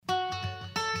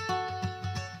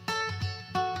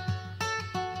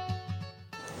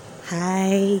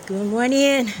Hi, good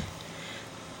morning.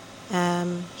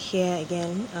 Here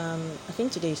again. I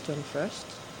think today is 21st,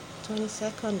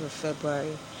 22nd of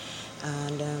February,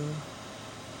 and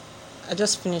I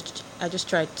just finished. I just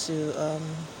tried to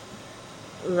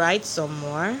write some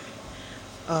more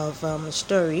of a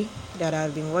story that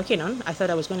I've been working on. I thought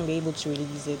I was going to be able to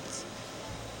release it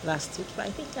last week, but I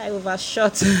think I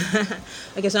overshot.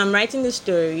 Okay, so I'm writing the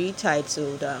story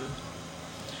titled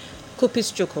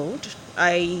Cupid's Chokehold.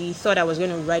 I thought I was going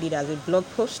to write it as a blog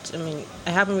post. I mean, I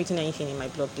haven't written anything in my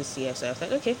blog this year, so I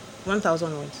thought, okay,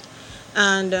 1,000 words.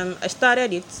 And I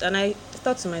started it, and I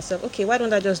thought to myself, okay, why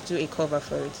don't I just do a cover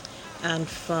for it? And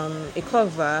from a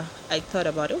cover, I thought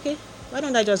about, okay, why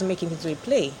don't I just make it into a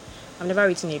play? I've never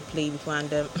written a play before,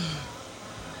 and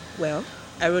well,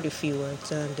 I wrote a few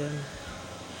words, and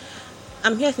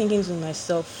I'm here thinking to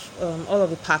myself, all of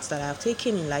the paths that I've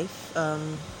taken in life,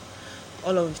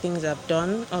 all of the things I've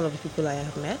done, all of the people I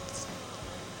have met,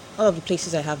 all of the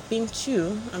places I have been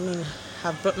to,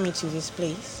 have brought me to this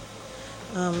place.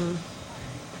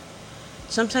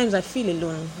 Sometimes I feel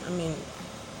alone.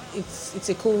 It's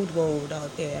a cold world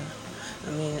out there.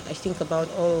 I think about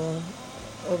all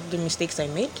of the mistakes I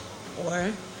made,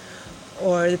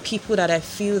 or the people that I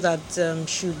feel that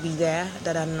should be there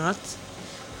that are not,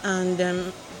 and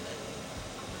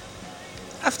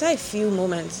after a few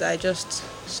moments, I just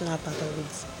snap out of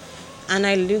it, and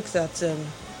I look that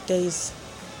there is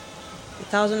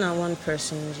 1,001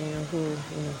 persons, who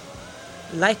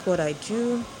like what I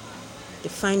do, they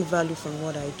find value from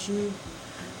what I do,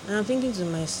 and I'm thinking to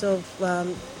myself,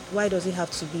 why does it have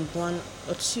to be one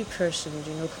or two persons,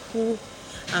 who,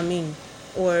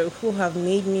 or who have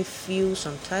made me feel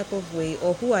some type of way,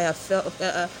 or who I have felt,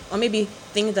 or maybe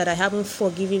things that I haven't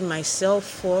forgiven myself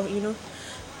for,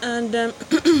 and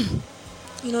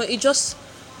it just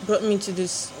brought me to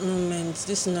this moment,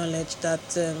 this knowledge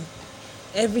that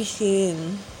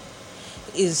everything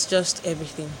is just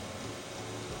everything,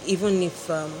 even if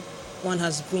one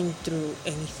has been through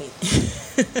anything.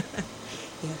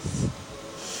 Yes.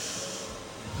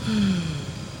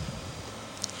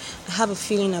 I have a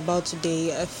feeling about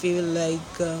today. I feel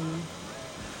like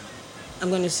I'm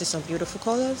going to see some beautiful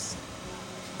colors.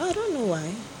 I don't know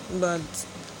why, but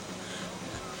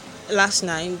last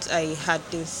night I had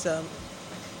this.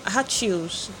 I had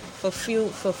chills for few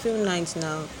nights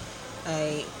now.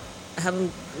 I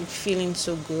haven't been feeling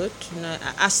so good.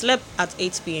 I slept at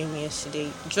 8 p.m.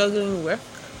 yesterday, juggling work,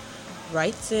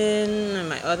 writing, and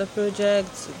my other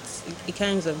projects. It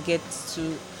kind of gets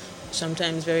to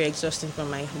sometimes very exhausting for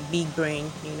my big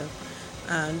brain,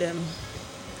 and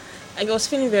I was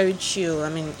feeling very chill. I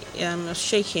was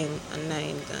shaking at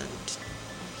night, and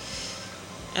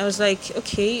I was like,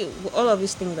 okay, all of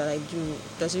these things that I do,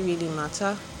 does it really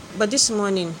matter? But this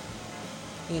morning,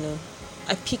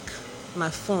 I pick my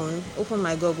phone, open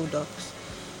my Google Docs,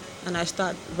 and I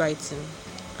start writing.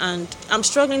 And I'm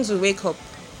struggling to wake up.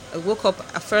 I woke up,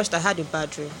 at first I had a bad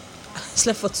dream. I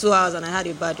slept for 2 hours and I had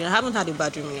a bad dream. I haven't had a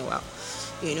bad dream in a while,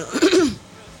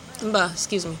 But,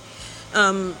 excuse me.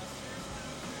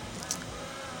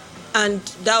 And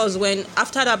that was when,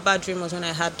 after that bad dream was when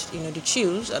I had, the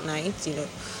chills at night,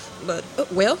 But,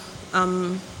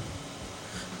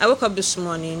 I woke up this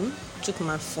morning, took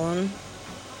my phone,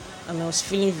 and I was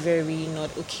feeling very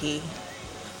not okay.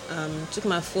 Took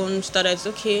my phone, started,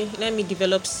 okay, let me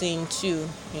develop scene 2,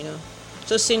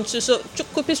 So scene 2, so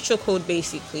Cupid's Chokehold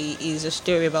basically is a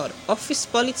story about office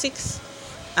politics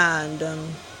and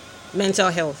mental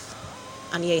health.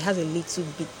 And yeah, it has a little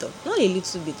bit of, not a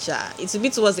little bit, it's a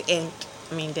bit towards the end.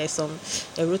 There's some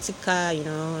erotica,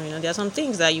 there are some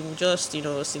things that you just,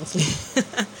 simply,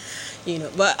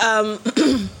 But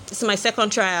it's my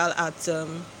second trial at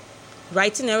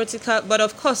writing erotica. But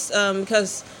of course,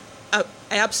 because I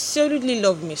absolutely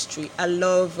love mystery. I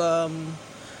love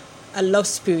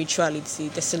spirituality.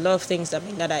 There's a lot of things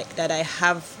that I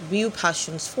have real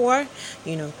passions for,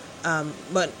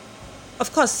 But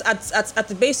of course, at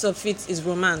the base of it is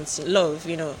romance, love,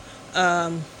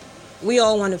 we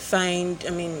all want to find,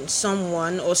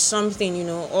 someone or something,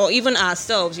 or even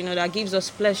ourselves, that gives us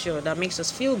pleasure, that makes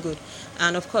us feel good.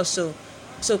 And of course, so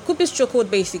Cupid's Chokehold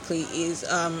basically is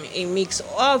a mix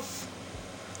of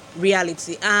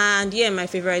reality and, yeah, my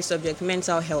favorite subject,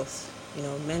 mental health.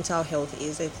 Mental health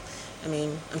is it.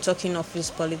 I'm talking office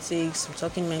politics, I'm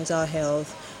talking mental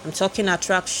health, I'm talking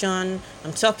attraction,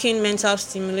 I'm talking mental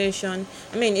stimulation.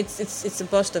 It's a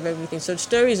bust of everything. So the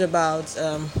story is about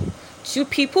two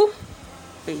people.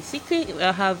 Basically,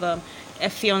 I have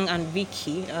Effiong and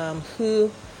Vicky,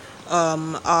 who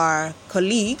are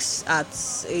colleagues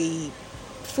at a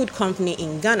food company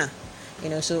in Ghana.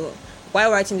 So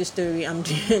while writing the story, I'm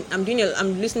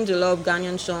listening to a lot of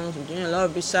Ghanaian songs. I'm doing a lot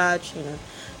of research.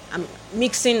 I'm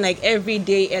mixing like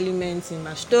everyday elements in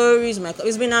my stories.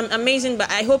 It's been amazing, but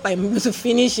I hope I'm able to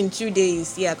finish in 2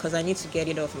 days. Yeah, because I need to get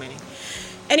it off my neck.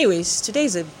 Anyways, today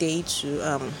is a day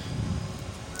to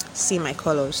see my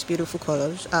colors, beautiful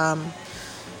colors.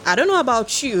 I don't know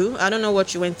about you. I don't know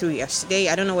what you went through yesterday.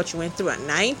 I don't know what you went through at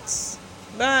night.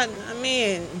 But I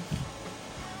mean,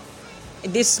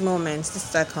 this moment, this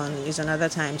second is another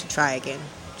time to try again.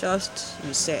 Just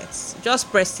reset.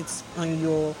 Just press it on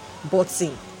your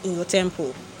button in your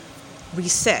temple.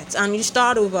 Reset and you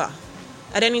start over.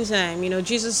 At any time,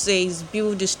 Jesus says,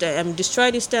 build this,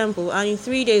 destroy this temple, and in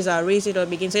 3 days I'll raise it up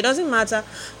again. So it doesn't matter,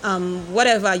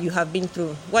 whatever you have been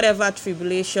through, whatever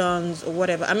tribulations or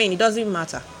whatever. I mean, it doesn't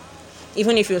matter.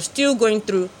 Even if you're still going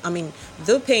through,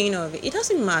 the pain of it, it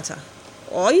doesn't matter.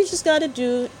 All you just gotta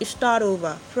do is start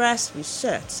over, press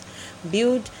reset,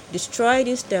 build, destroy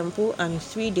this temple, and in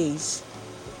 3 days,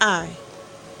 I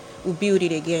will build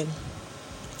it again.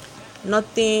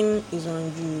 Nothing is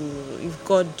on you. You've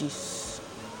got this.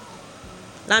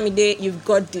 Lamide, you've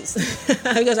got this.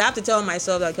 Because I have to tell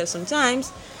myself that, because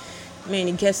sometimes,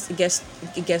 it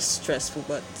gets stressful.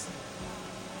 But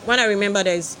when I remember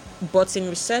there's button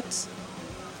reset,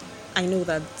 I know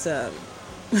that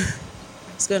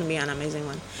it's going to be an amazing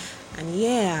one. And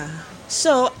yeah,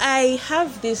 so I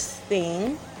have this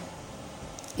thing,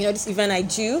 this event I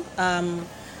do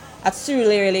at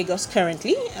Surulere, Lagos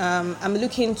currently. I'm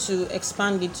looking to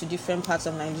expand it to different parts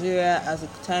of Nigeria as the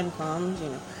time comes,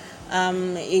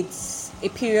 It's a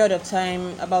period of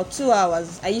time, about 2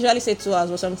 hours. I usually say 2 hours,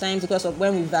 but sometimes because of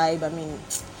when we vibe,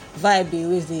 vibe, they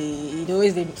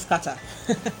always scatter.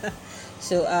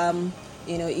 So,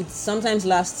 it sometimes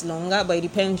lasts longer, but it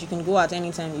depends. You can go at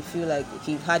any time you feel like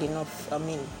you've had enough.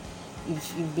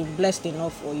 If you've been blessed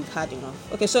enough or you've had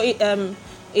enough. Okay, so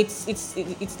it's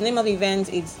the name of the event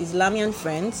is Lami and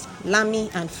Friends. Lami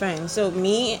and Friends. So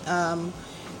me,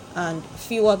 and a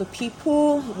few other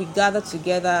people, we gather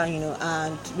together,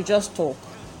 and we just talk.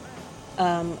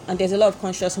 And there's a lot of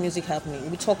conscious music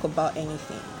happening. We talk about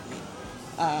anything.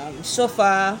 So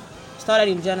far, started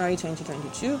in January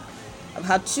 2022. I've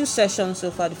had 2 sessions so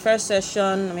far. The first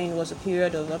session, was a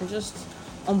period of I'm just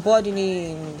onboarding.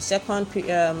 The second,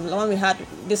 the one we had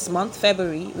this month,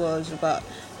 February, was about,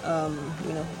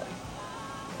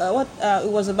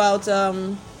 it was about,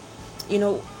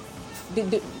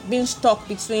 being stuck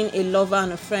between a lover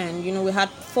and a friend. We had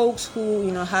folks who,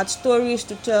 had stories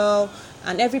to tell,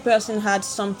 and every person had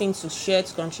something to share,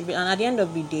 to contribute. And at the end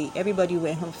of the day, everybody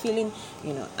went home feeling,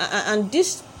 and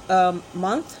this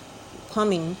month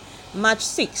coming, March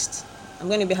 6th, I'm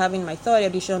going to be having my 3rd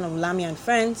edition of Lami and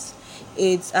Friends.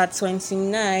 It's at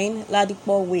 29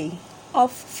 Ladipo Way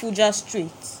off Fuja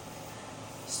Street,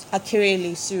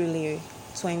 Akirele, Surulere.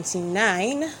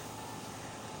 29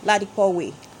 Ladipo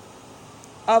Way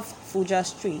off Fuja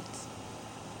Street,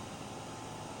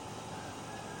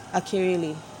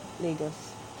 Akirele,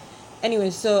 Lagos. Anyway,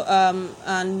 so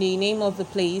and the name of the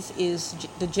place is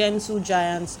the Gentle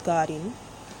Giants Garden.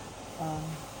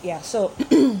 So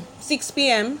 6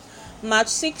 p.m. March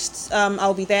 6th,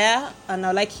 I'll be there, and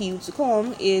I'd like you to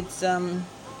come. It's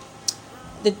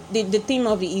the theme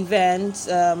of the event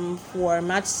for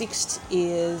March 6th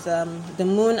is The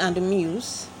Moon and the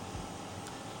Muse,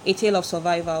 a tale of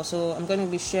survival. So I'm going to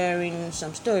be sharing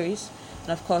some stories,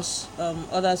 and of course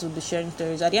others will be sharing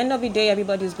stories. At the end of the day,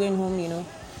 everybody's going home,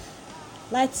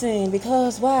 lighting,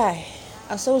 because why?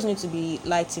 Our souls need to be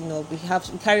lighting up. We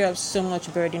carry up so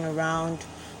much burden around.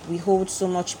 We hold so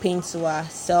much pain to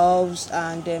ourselves,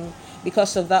 and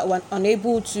because of that, we're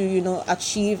unable to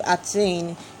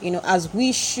attain as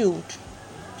we should.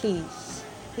 Please.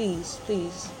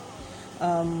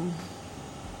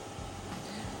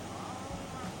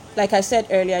 Like I said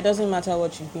earlier, it doesn't matter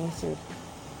what you've been through,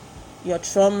 your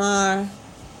trauma,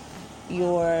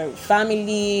 your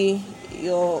family,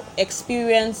 your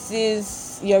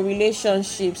experiences, your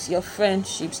relationships, your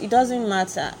friendships. It doesn't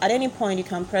matter. At any point, you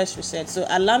can press reset. So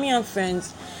at Lami and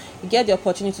Friends, you get the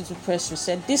opportunity to press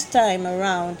reset. This time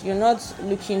around, you're not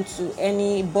looking to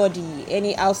anybody,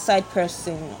 any outside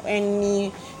person,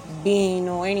 any being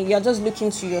or any. You're just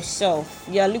looking to yourself.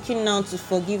 You're looking now to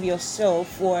forgive yourself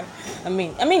for. I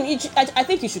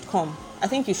think you should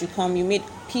come. You meet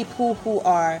people who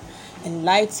are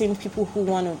enlightened, people who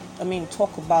want to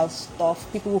talk about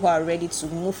stuff, people who are ready to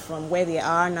move from where they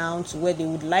are now to where they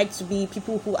would like to be,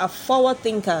 people who are forward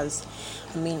thinkers.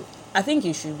 I think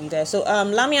you should be there. So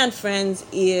Lami and Friends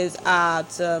is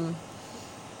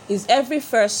every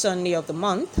first Sunday of the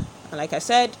month, and like I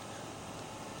said,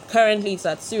 currently it's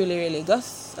at Surulere,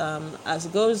 Lagos. As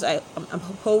it goes, I'm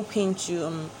hoping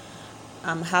to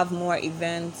have more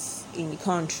events in the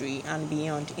country and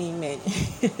beyond. Amen.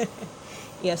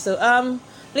 Yeah. So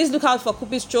please look out for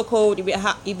Cupid's chokehold.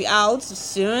 It'll be out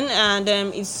soon, and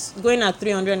it's going at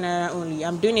 300 naira only.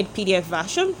 I'm doing it PDF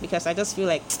version because I just feel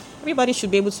like everybody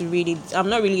should be able to read it. I'm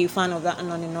not really a fan of that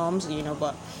anonyms,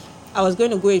 but I was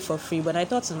going to go it for free, but I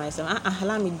thought to myself,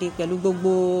 allow me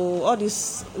all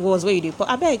this was where you do.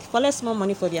 I beg, collect small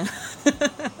money for them.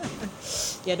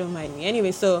 Yeah, don't mind me.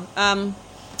 Anyway, so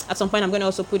at some point I'm going to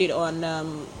also put it on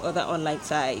other online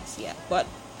sites. Yeah, but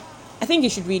I think you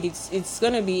should read it. It's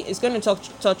going to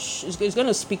touch. It's going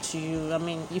to speak to you. I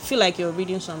mean, you feel like you're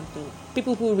reading something.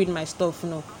 People who read my stuff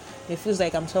know it feels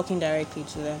like I'm talking directly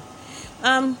to them.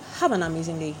 Have an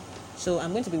amazing day. So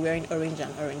I'm going to be wearing orange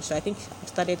and orange. So I think I've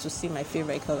started to see my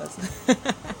favorite colors.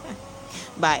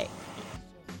 Bye.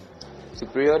 To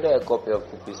pre-order a copy of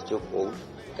Cupid's chokehold,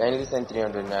 kindly send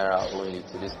 300 naira only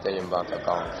to this Sterling Bank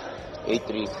account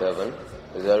 837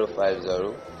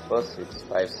 050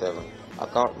 4657.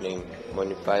 Account name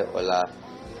Monify Ola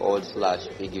 /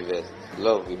 Piggyvest.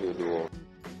 Love video the world.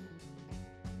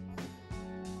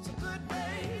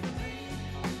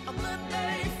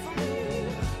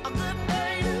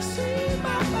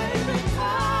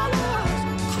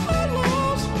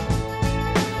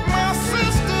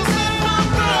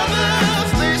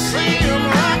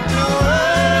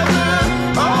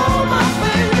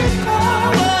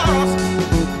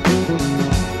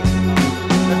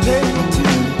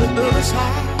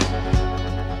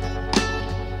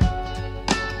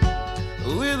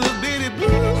 With a bitty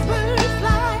bluebird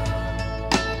fly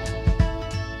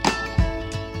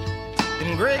in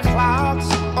gray clouds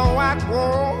or white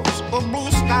walls or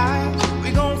blue skies, we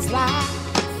gon' fly,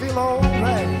 feel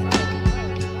alright.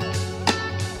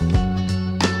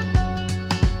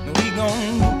 We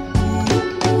gon'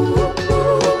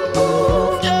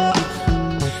 yeah.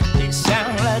 They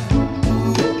sound like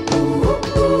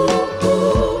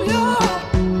yeah.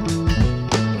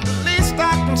 The least I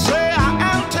can say, I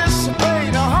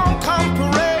anticipate a homecoming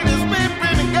parade as we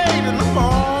renegade in the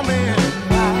morning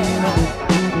light.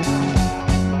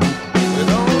 With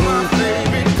all my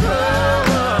favorite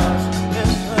colors,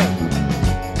 yes, sir.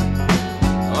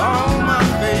 All my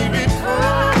favorite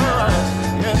colors,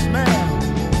 yes, ma'am.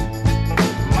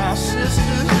 My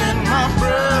sisters and my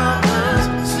brothers,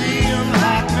 see 'em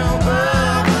like no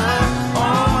other.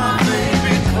 All my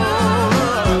favorite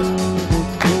colors.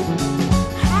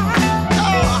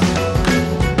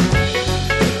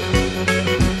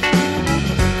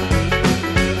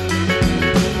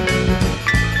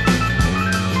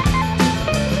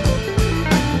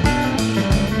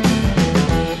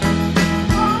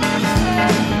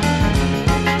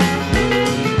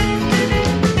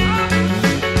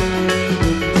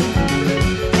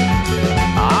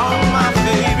 All my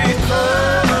favorite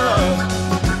colors,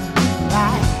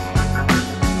 like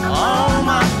all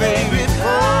my favorite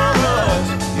colors,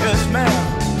 yes ma'am.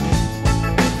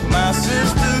 My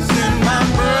sisters and my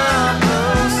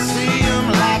brothers, see 'em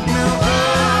like no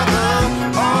other.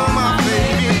 All my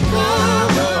favorite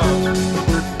colors.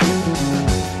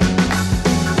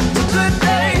 It's a good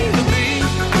day to be,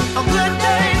 a good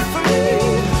day for me,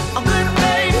 a good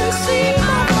day to see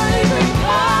my favorite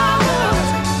colors.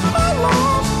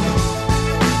 Colors.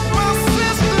 My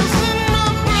sisters and my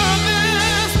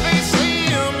brothers, they see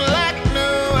 'em like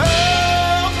no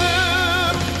other.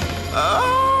 Oh.